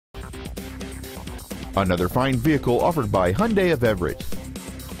Another fine vehicle offered by Hyundai of Everett.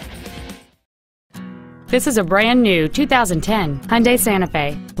 This is a brand new 2010 Hyundai Santa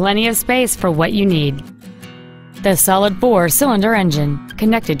Fe. Plenty of space for what you need. The solid 4-cylinder engine,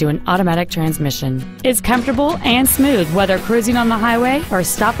 connected to an automatic transmission, is comfortable and smooth whether cruising on the highway or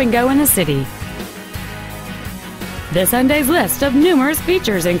stop and go in the city. This Hyundai's list of numerous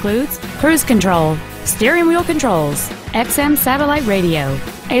features includes cruise control, steering wheel controls, XM satellite radio,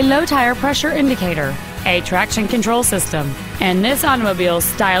 a low tire pressure indicator, a traction control system, and this automobile's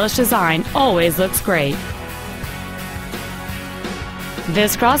stylish design always looks great.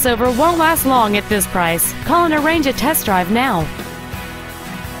 This crossover won't last long at this price. Call and arrange a test drive now.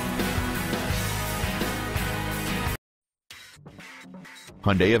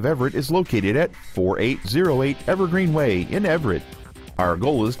 Hyundai of Everett is located at 4808 Evergreen Way in Everett. Our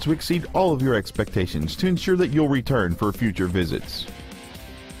goal is to exceed all of your expectations to ensure that you'll return for future visits.